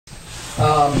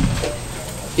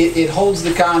It holds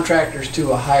the contractors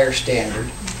to a higher standard,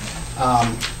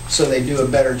 so they do a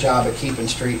better job of keeping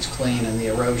streets clean and the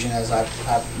erosion, as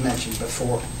I've mentioned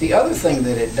before. The other thing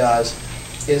that it does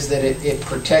is that it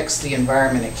protects the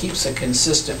environment. It keeps a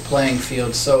consistent playing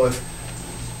field. So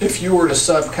if you were to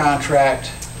subcontract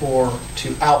or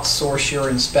to outsource your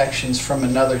inspections from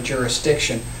another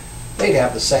jurisdiction, they'd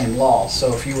have the same laws.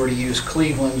 So if you were to use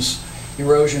Cleveland's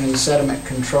erosion and sediment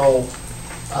control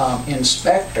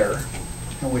inspector,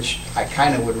 which I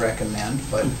kind of would recommend,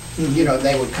 but you know,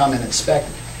 they would come and inspect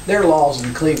it. Their laws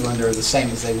in Cleveland are the same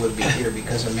as they would be here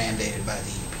because they're mandated by the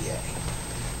EPA.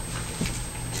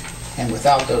 And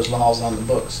without those laws on the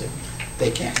books,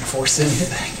 they can't enforce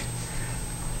anything.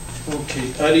 Okay.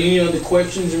 Are there any other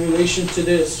questions in relation to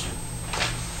this?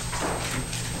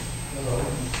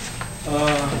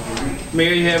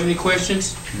 Mayor, you have any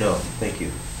questions? No, thank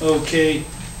you. Okay.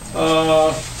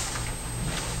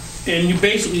 And you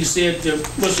basically said,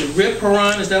 what's it,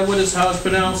 Riparian? Is that what it's how it's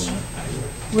pronounced?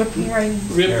 Repairing.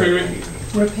 Repairing.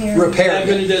 Repairing. That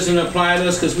really doesn't apply to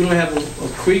us because we don't have a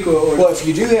creek or. Well, if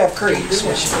you do have creeks,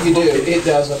 which you do, it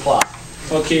does apply.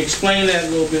 Okay, explain that a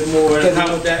little bit more and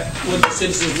how that, what the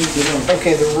citizens need to know.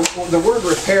 Okay, the word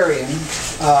riparian,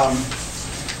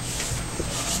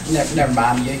 never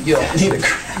mind, you don't need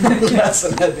a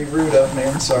lesson, that'd be rude of me,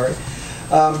 I'm sorry.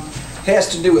 It has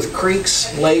to do with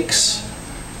creeks, lakes,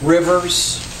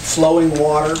 rivers, flowing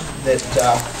water that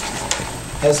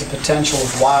has the potential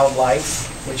of wildlife,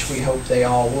 which we hope they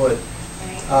all would.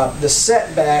 The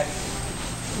setback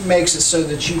makes it so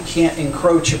that you can't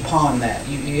encroach upon that.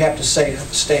 You have to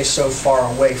stay so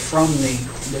far away from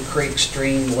the creek,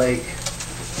 stream, lake,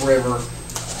 river,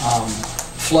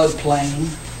 floodplain,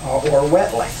 or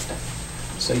wetland.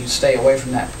 So you stay away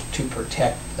from that to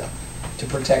protect the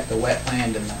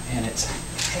wetland and its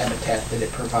habitat that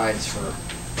it provides for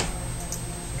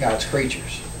God's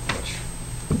creatures, which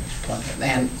there's plenty of,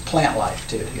 and plant life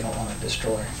too. You don't want to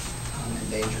destroy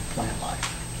endangered plant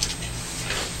life.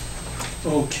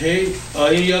 Okay.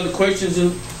 Any other questions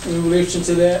in relation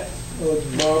to that,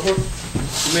 Barbara?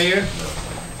 Mayor?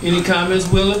 Any comments,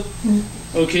 Willard?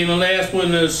 Okay, and the last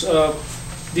one is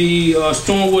the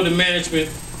stormwater management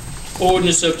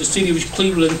ordinance of the city of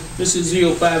Cleveland. This is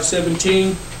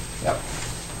 0517. Yep.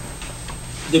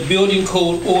 The building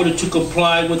code order to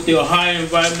comply with the Ohio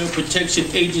Environmental Protection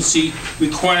Agency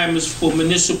requirements for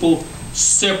municipal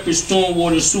separate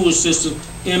stormwater sewer system,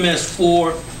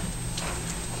 MS4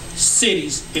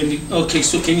 cities. Okay,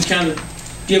 so can you kind of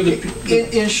give the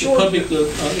public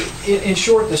in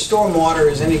short, the stormwater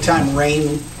is anytime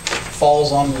rain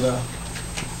falls on the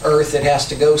earth, it has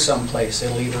to go someplace.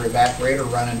 It'll either evaporate or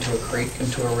run into a creek,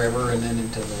 into a river, and then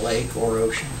into the lake or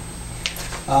ocean.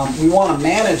 We want to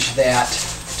manage that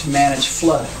to manage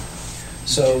flooding.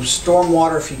 So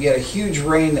stormwater, if you get a huge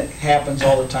rain that happens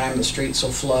all the time, the streets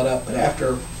will flood up, but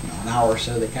after an hour or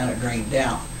so they kind of drain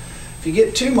down. If you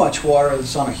get too much water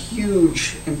that's on a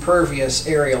huge impervious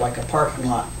area like a parking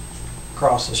lot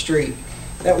across the street,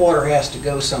 that water has to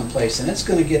go someplace, and it's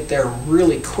going to get there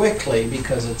really quickly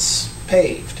because it's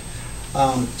paved.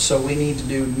 So we need to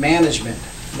do management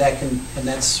and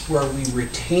that's where we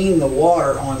retain the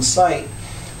water on site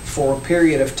for a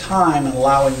period of time and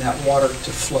allowing that water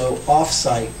to flow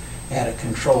off-site at a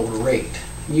controlled rate.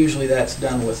 Usually that's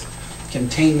done with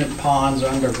containment ponds or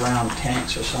underground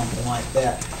tanks or something like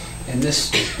that. And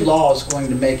this law is going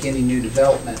to make any new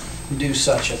development do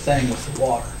such a thing with the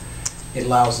water. It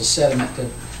allows the sediment to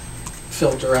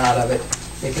filter out of it.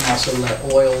 It can also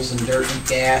let oils and dirt and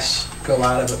gas go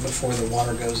out of it before the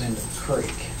water goes into the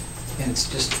creek. And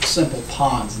it's just simple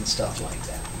ponds and stuff like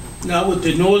that. Now with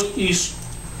the Northeast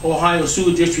Ohio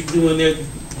Sewer District doing their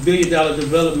billion-dollar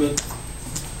development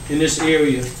in this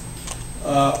area,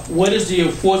 what is the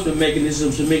enforcement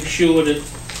mechanism to make sure that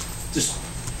the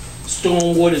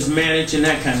stormwater is managed and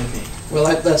that kind of thing? Well,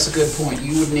 that's a good point.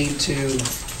 You would need to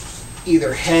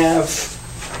either have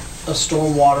a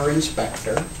stormwater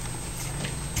inspector,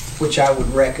 which I would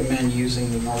recommend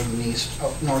using the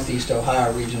Northeast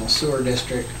Ohio Regional Sewer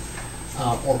District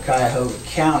or Cuyahoga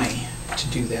County to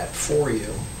do that for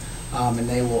you. And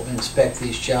they will inspect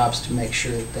these jobs to make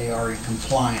sure that they are in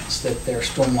compliance, that their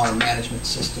stormwater management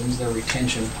systems, their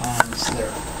retention ponds,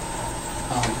 their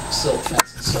silt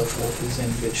fence and so forth is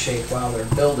in good shape while they're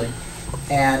building.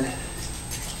 And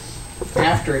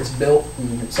after it's built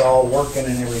and it's all working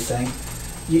and everything,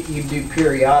 you do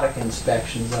periodic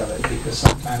inspections of it, because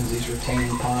sometimes these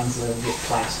retaining ponds, they'll get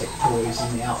plastic toys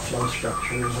in the outflow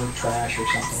structures or trash or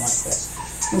something like that.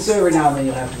 And so every now and then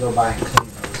you'll have to go by and clean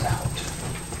those out.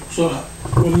 So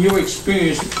from your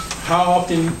experience, how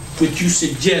often would you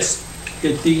suggest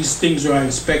that these things are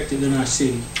inspected in our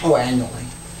city? Oh, annually.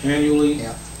 Annually?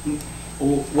 Yeah.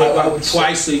 Or what I about would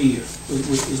twice a year?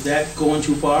 Is that going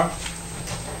too far?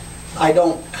 I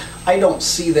don't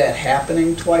see that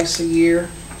happening twice a year.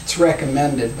 It's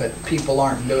recommended, but people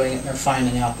aren't doing it, and they're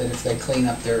finding out that if they clean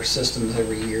up their systems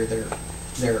every year,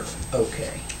 they're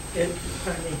okay.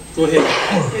 Go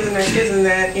ahead. Isn't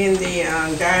that in the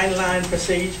guideline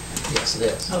procedure? Yes,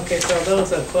 it is. Okay, so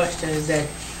those are questions that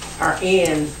are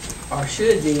in, or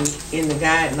should be, in the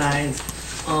guidelines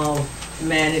of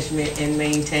management and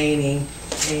maintaining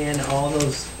and all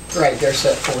those. Right, they're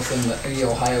set forth in the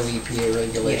Ohio EPA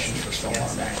regulations for stormwater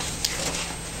Yes. management.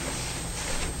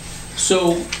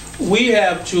 So we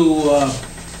have to,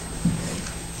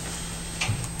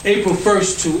 April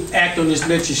 1st to act on this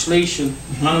legislation.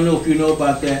 I don't know if you know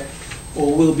about that,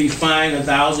 or we'll be fined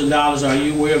 $1,000. Are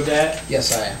you aware of that?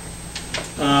 Yes, I am.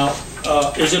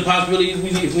 Is it a possibility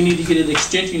if we need to get an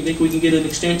extension, you think we can get an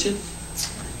extension?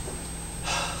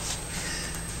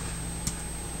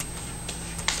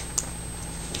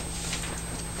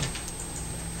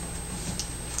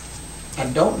 I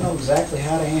don't know exactly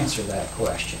how to answer that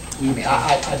question. I mean,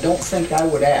 I don't think I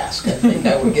would ask. I think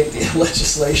I would get the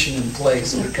legislation in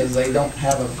place because they don't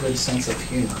have a good sense of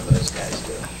humor, those guys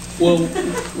do. Well,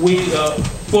 we,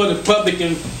 for the public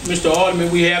and Mr.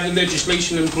 Alderman, we have the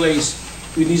legislation in place.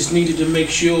 We just needed to make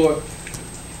sure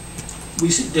we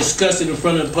discuss it in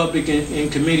front of the public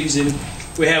and committees, and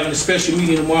we're having a special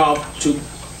meeting tomorrow to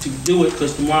do it,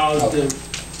 because tomorrow is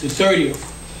the 30th.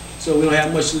 So we don't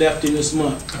have much left in this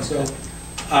month. Okay. So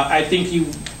I think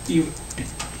you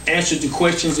answered the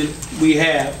questions that we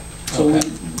have. So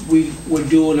Okay. we're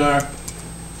doing our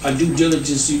due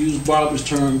diligence, to use Barbara's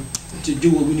term, to do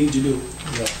what we need to do.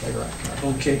 Exactly right.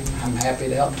 Okay. I'm happy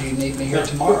to help. Do you need me here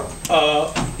tomorrow?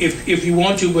 If you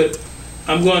want to, but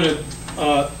I'm going to,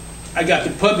 I got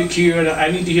the public here, and I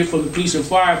need to hear from the police and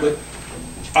fire, but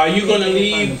are you going to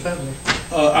leave?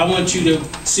 I want you to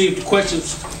see if the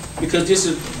questions, because this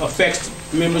affects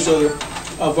members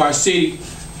of our city,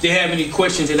 if they have any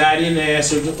questions that I didn't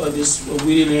answer, or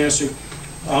we didn't answer,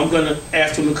 I'm going to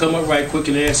ask them to come up right quick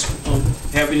and ask,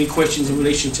 have any questions in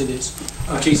relation to this.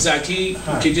 Okay, Zaki,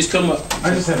 okay, just come up.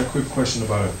 I just had a quick question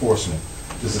about enforcement.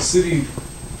 Is the city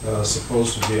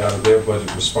supposed to be, out of their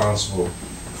budget, responsible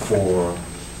for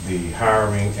the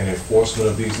hiring and enforcement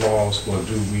of these laws, or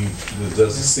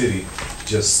does the city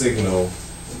just signal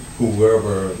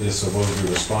whoever is supposed to be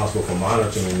responsible for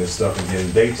monitoring this stuff, and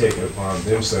then they take it upon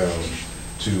themselves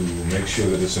to make sure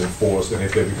that it's enforced? And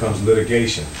if there becomes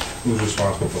litigation, who's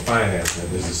responsible for financing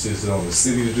it? Is it on the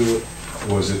city to do it,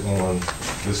 or is it on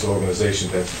this organization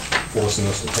that's forcing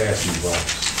us to pass these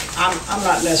laws? I'm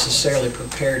not necessarily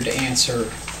prepared to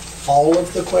answer all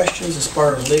of the questions as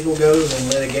far as legal goes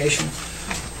and litigation.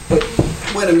 But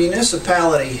when a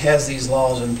municipality has these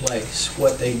laws in place,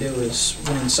 what they do is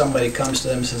when somebody comes to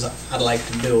them and says, I'd like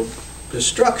to build this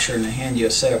structure, and they hand you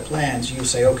a set of plans, you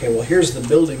say, okay, well, here's the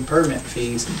building permit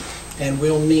fees, and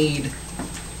we'll need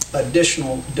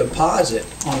additional deposit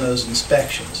on those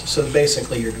inspections. So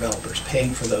basically your developer's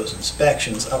paying for those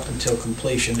inspections up until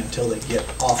completion, until they get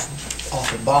off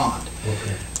a bond.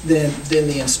 Okay. Then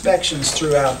the inspections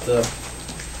throughout the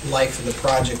life of the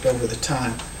project over the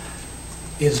time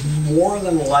is more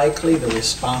than likely the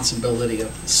responsibility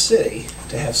of the city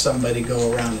to have somebody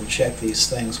go around and check these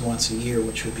things once a year,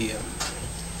 which would be a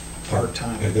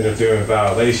part-time. And then if they're in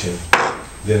violation,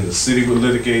 then the city would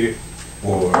litigate it,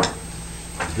 or?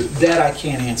 That I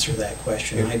can't answer that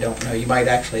question. I don't know. You might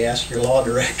actually ask your law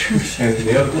director. And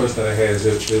the other question I had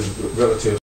is relative